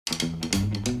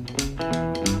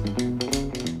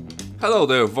Hello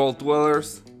there, Vault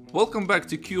Dwellers! Welcome back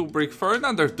to Kubrick for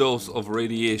another dose of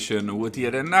radiation with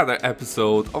yet another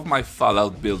episode of my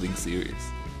Fallout building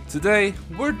series. Today,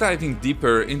 we're diving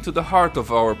deeper into the heart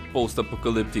of our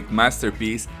post-apocalyptic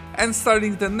masterpiece and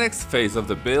starting the next phase of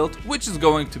the build, which is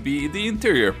going to be the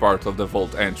interior part of the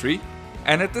vault entry,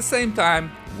 and at the same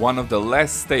time, one of the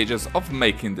last stages of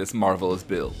making this marvelous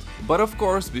build. But of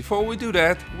course, before we do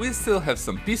that, we still have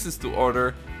some pieces to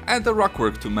order and the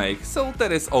rockwork to make, so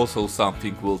that is also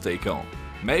something we'll take on.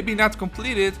 Maybe not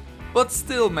completed, but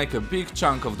still make a big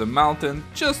chunk of the mountain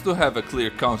just to have a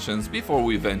clear conscience before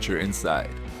we venture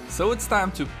inside. So it's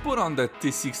time to put on that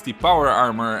T60 power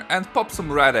armor and pop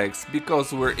some rad-X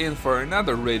because we're in for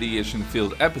another radiation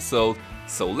filled episode,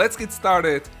 so let's get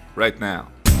started right now.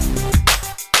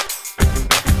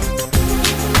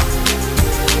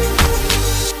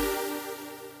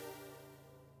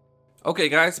 Okay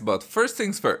guys, but first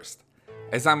things first.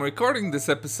 As I'm recording this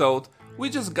episode,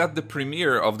 we just got the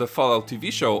premiere of the Fallout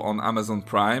TV show on Amazon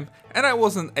Prime, and I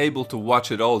wasn't able to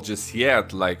watch it all just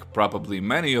yet, like probably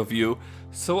many of you,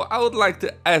 so I would like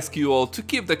to ask you all to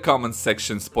keep the comment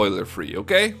section spoiler free,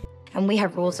 okay? And we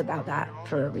have rules about that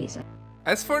for a reason.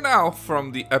 As for now,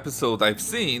 from the episode I've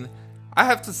seen, I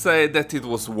have to say that it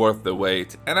was worth the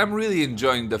wait, and I'm really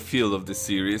enjoying the feel of the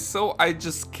series, so I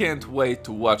just can't wait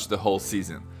to watch the whole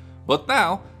season. But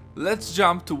now, let's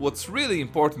jump to what's really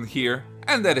important here,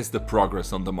 and that is the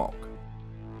progress on the MOC.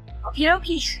 Okie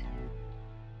dokie.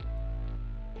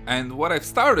 And what I've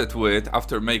started with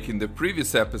after making the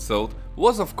previous episode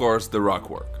was of course the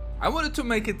rockwork. I wanted to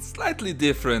make it slightly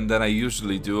different than I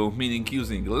usually do, meaning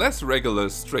using less regular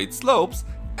straight slopes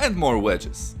and more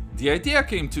wedges. The idea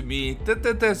came to me that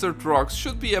the desert rocks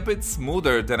should be a bit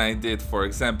smoother than I did, for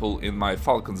example, in my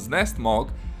Falcon's Nest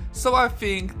MOC, so I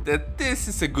think that this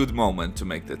is a good moment to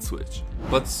make that switch.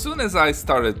 But soon as I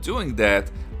started doing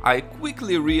that, I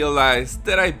quickly realized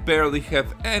that I barely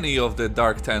have any of the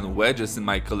dark tan wedges in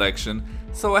my collection,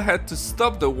 so I had to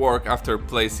stop the work after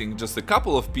placing just a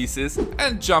couple of pieces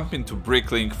and jump into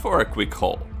Bricklink for a quick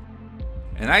haul.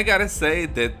 And I gotta say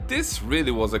that this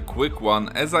really was a quick one,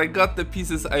 as I got the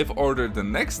pieces I've ordered the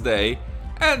next day,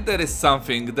 and that is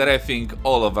something that I think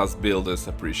all of us builders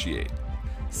appreciate.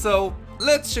 So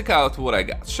let's check out what I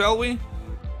got, shall we?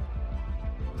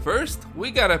 First,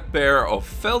 we got a pair of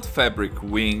felt fabric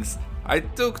wings I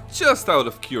took just out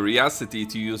of curiosity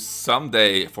to use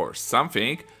someday for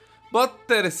something, but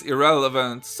that is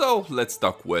irrelevant, so let's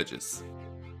talk wedges.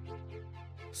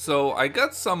 So I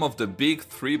got some of the big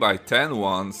 3x10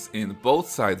 ones in both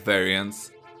side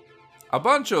variants, a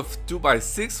bunch of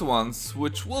 2x6 ones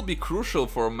which will be crucial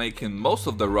for making most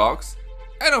of the rocks,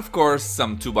 and of course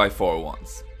some 2x4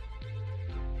 ones.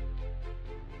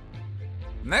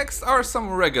 Next are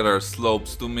some regular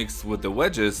slopes to mix with the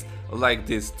wedges, like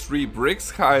these 3 bricks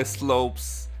high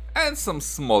slopes, and some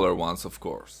smaller ones of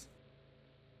course.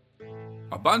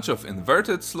 A bunch of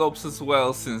inverted slopes as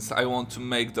well, since I want to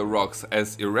make the rocks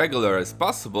as irregular as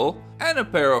possible, and a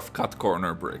pair of cut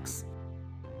corner bricks.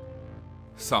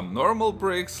 Some normal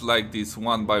bricks like these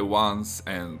 1x1s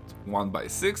and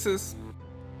 1x6s.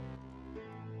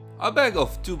 A bag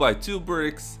of 2x2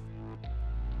 bricks.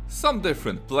 Some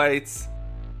different plates.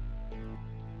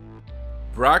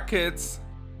 Brackets,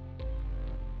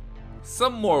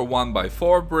 some more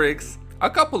 1x4 bricks, a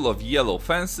couple of yellow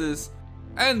fences,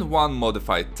 and one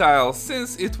modified tile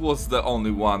since it was the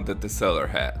only one that the seller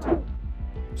had.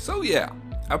 So yeah,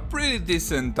 a pretty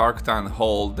decent dark tan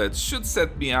haul that should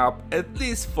set me up at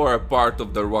least for a part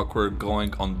of the rockwork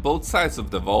going on both sides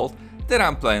of the vault that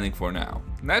I'm planning for now.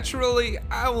 Naturally,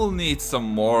 I will need some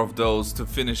more of those to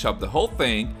finish up the whole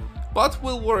thing, but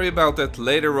we'll worry about that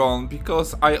later on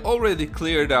because I already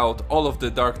cleared out all of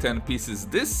the dark tan pieces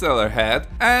this seller had,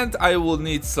 and I will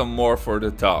need some more for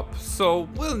the top, so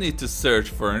we'll need to search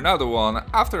for another one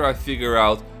after I figure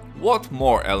out what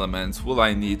more elements will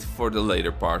I need for the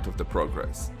later part of the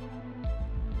progress.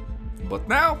 But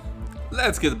now,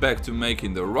 let's get back to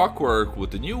making the rockwork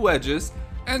with the new wedges,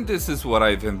 and this is what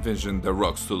I've envisioned the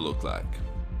rocks to look like.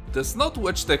 The snot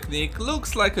wedge technique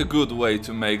looks like a good way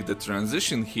to make the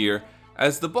transition here,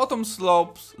 as the bottom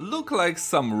slopes look like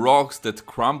some rocks that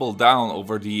crumble down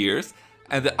over the years,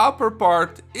 and the upper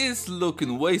part is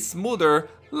looking way smoother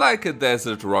like a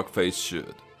desert rock face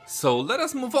should. So let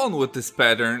us move on with this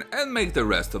pattern and make the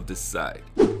rest of this side.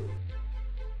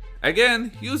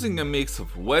 Again, using a mix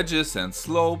of wedges and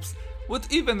slopes,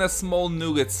 with even a small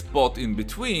nougat spot in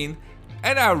between,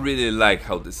 and I really like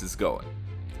how this is going.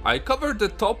 I covered the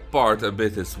top part a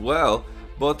bit as well,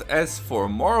 but as for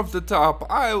more of the top,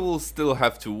 I will still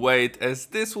have to wait, as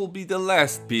this will be the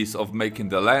last piece of making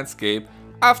the landscape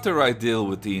after I deal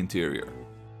with the interior.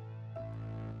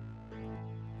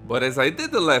 But as I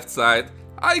did the left side,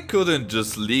 I couldn't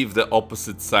just leave the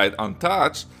opposite side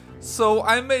untouched, so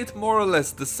I made more or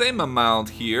less the same amount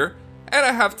here, and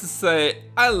I have to say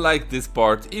I like this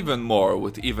part even more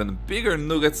with even bigger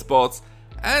nugget spots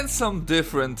and some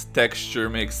different texture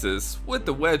mixes with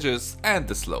the wedges and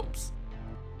the slopes.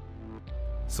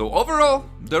 So overall,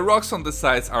 the rocks on the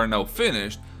sides are now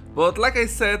finished, but like I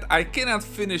said, I cannot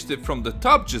finish it from the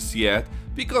top just yet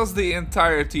because the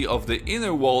entirety of the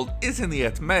inner wall isn't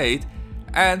yet made,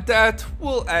 and that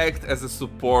will act as a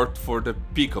support for the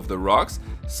peak of the rocks,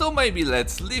 so maybe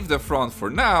let's leave the front for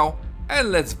now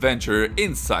and let's venture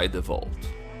inside the vault.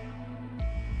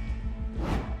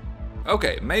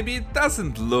 Okay, maybe it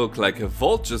doesn't look like a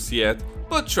vault just yet,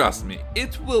 but trust me,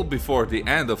 it will before the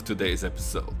end of today's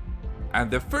episode. And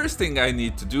the first thing I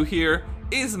need to do here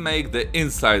is make the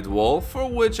inside wall, for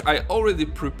which I already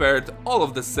prepared all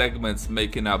of the segments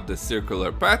making up the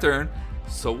circular pattern,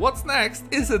 so what's next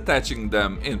is attaching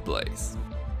them in place.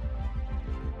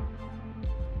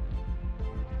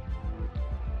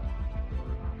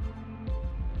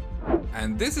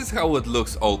 And this is how it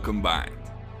looks all combined.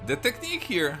 The technique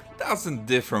here doesn't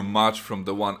differ much from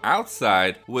the one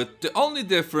outside, with the only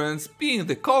difference being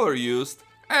the color used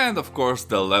and of course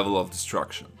the level of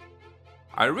destruction.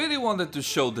 I really wanted to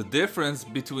show the difference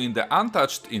between the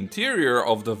untouched interior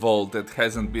of the vault that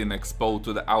hasn't been exposed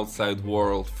to the outside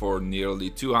world for nearly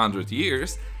 200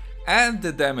 years and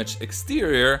the damaged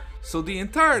exterior, so the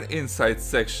entire inside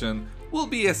section will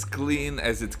be as clean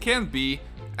as it can be,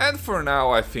 and for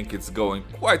now I think it's going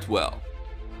quite well.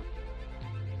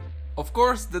 Of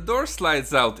course, the door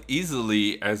slides out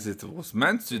easily as it was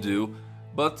meant to do,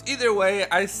 but either way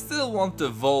I still want the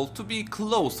vault to be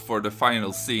closed for the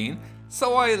final scene,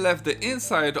 so I left the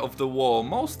inside of the wall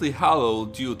mostly hollow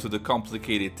due to the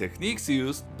complicated techniques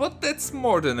used, but that's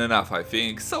more than enough I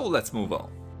think, so let's move on.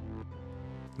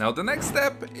 Now the next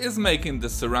step is making the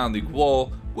surrounding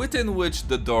wall within which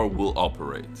the door will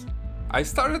operate. I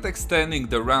started extending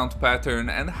the round pattern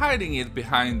and hiding it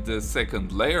behind the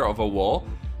second layer of a wall,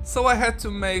 so I had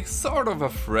to make sort of a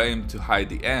frame to hide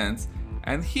the ends,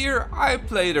 and here I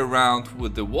played around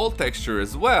with the wall texture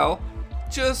as well,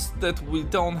 just that we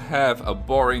don't have a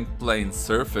boring plain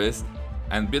surface,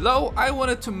 and below I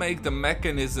wanted to make the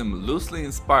mechanism loosely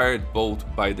inspired both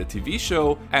by the TV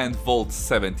show and Vault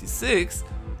 76,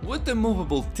 with the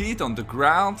movable teeth on the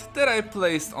ground that I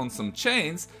placed on some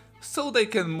chains so they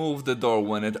can move the door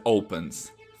when it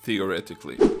opens,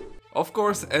 theoretically. Of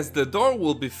course, as the door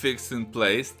will be fixed in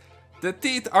place, the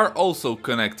teeth are also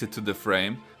connected to the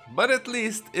frame, but at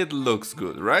least it looks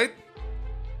good, right?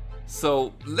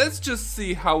 So let's just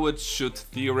see how it should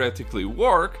theoretically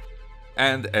work,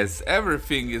 and as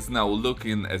everything is now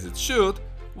looking as it should,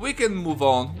 we can move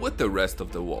on with the rest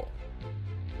of the wall.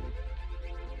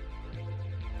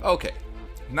 Okay,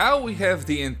 now we have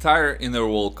the entire inner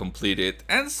wall completed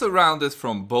and surrounded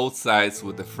from both sides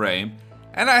with the frame,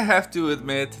 and I have to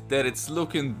admit that it's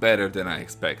looking better than I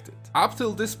expected. Up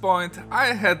till this point,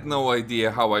 I had no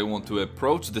idea how I want to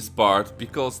approach this part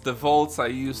because the vaults I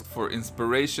used for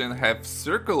inspiration have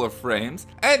circular frames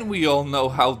and we all know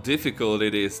how difficult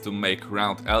it is to make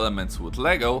round elements with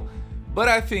Lego, but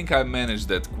I think I managed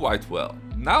that quite well.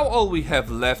 Now all we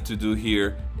have left to do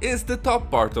here is the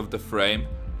top part of the frame,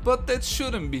 but that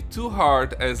shouldn't be too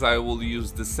hard as I will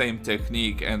use the same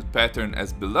technique and pattern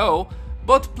as below,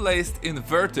 but placed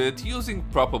inverted using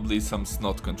probably some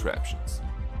snot contraptions.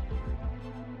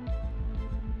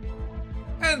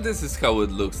 And this is how it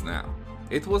looks now.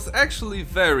 It was actually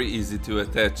very easy to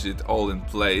attach it all in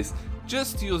place,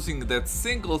 just using that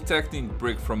single Technic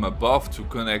brick from above to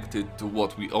connect it to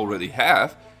what we already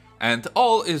have, and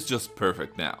all is just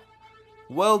perfect now.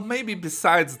 Well, maybe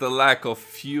besides the lack of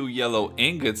few yellow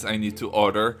ingots I need to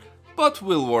order, but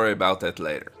we'll worry about that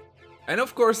later. And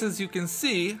of course, as you can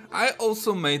see, I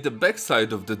also made the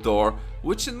backside of the door,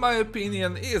 which in my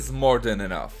opinion is more than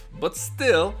enough. But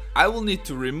still, I will need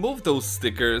to remove those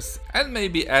stickers and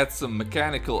maybe add some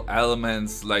mechanical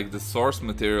elements like the source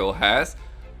material has,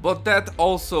 but that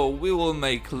also we will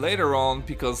make later on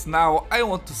because now I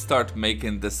want to start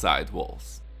making the side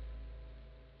walls.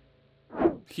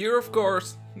 Here of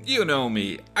course, you know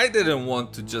me, I didn't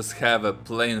want to just have a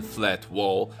plain flat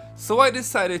wall, so I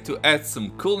decided to add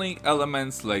some cooling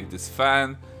elements like this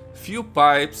fan, few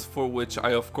pipes for which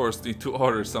I of course need to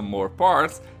order some more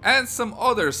parts, and some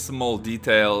other small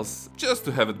details just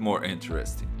to have it more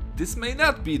interesting. This may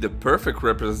not be the perfect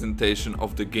representation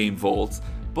of the game vaults,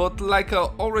 but like I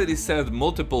already said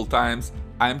multiple times,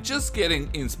 I'm just getting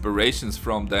inspirations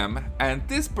from them, and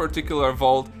this particular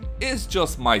vault is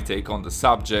just my take on the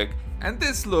subject, and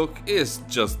this look is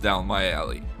just down my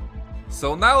alley.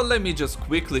 So now let me just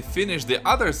quickly finish the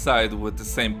other side with the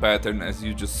same pattern as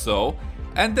you just saw,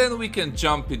 and then we can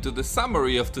jump into the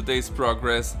summary of today's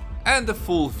progress and the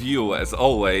full view as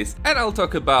always, and I'll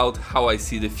talk about how I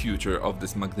see the future of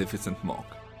this magnificent MOC.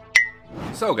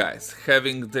 So guys,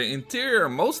 having the interior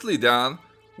mostly done,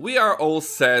 we are all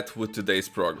set with today's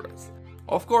progress.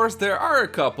 Of course, there are a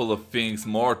couple of things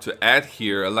more to add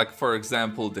here, like for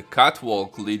example the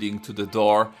catwalk leading to the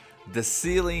door, the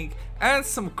ceiling, and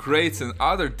some crates and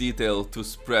other detail to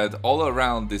spread all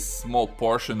around this small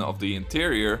portion of the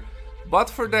interior, but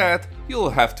for that you'll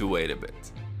have to wait a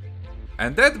bit.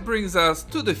 And that brings us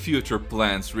to the future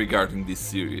plans regarding this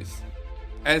series.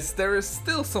 As there is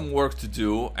still some work to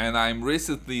do and I'm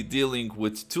recently dealing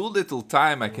with too little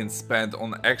time I can spend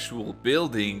on actual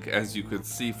building, as you could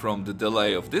see from the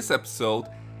delay of this episode,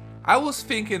 I was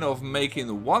thinking of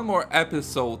making one more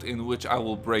episode in which I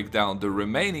will break down the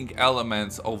remaining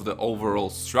elements of the overall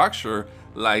structure,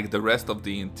 like the rest of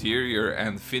the interior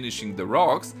and finishing the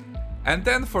rocks, and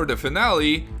then for the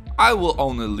finale I will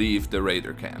only leave the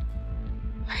raider camp.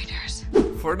 Raiders.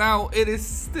 For now, it is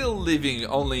still living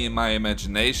only in my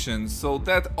imagination, so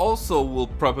that also will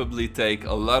probably take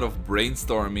a lot of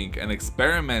brainstorming and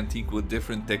experimenting with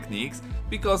different techniques,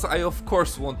 because I of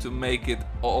course want to make it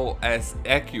all as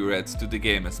accurate to the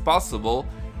game as possible,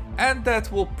 and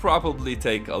that will probably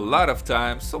take a lot of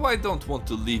time, so I don't want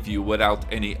to leave you without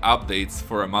any updates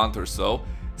for a month or so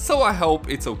I hope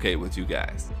it's okay with you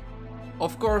guys.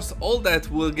 Of course, all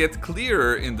that will get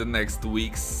clearer in the next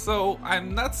weeks, so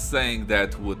I'm not saying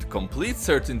that with complete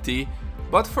certainty,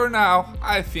 but for now,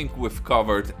 I think we've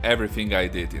covered everything I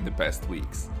did in the past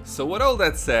weeks. So with all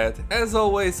that said, as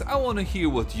always, I want to hear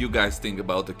what you guys think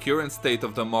about the current state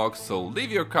of the MOC, so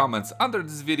leave your comments under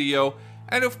this video,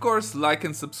 and of course like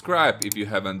and subscribe if you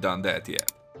haven't done that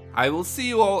yet. I will see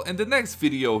you all in the next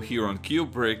video here on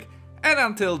Brick, and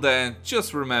until then,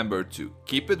 just remember to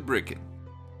keep it brickin'.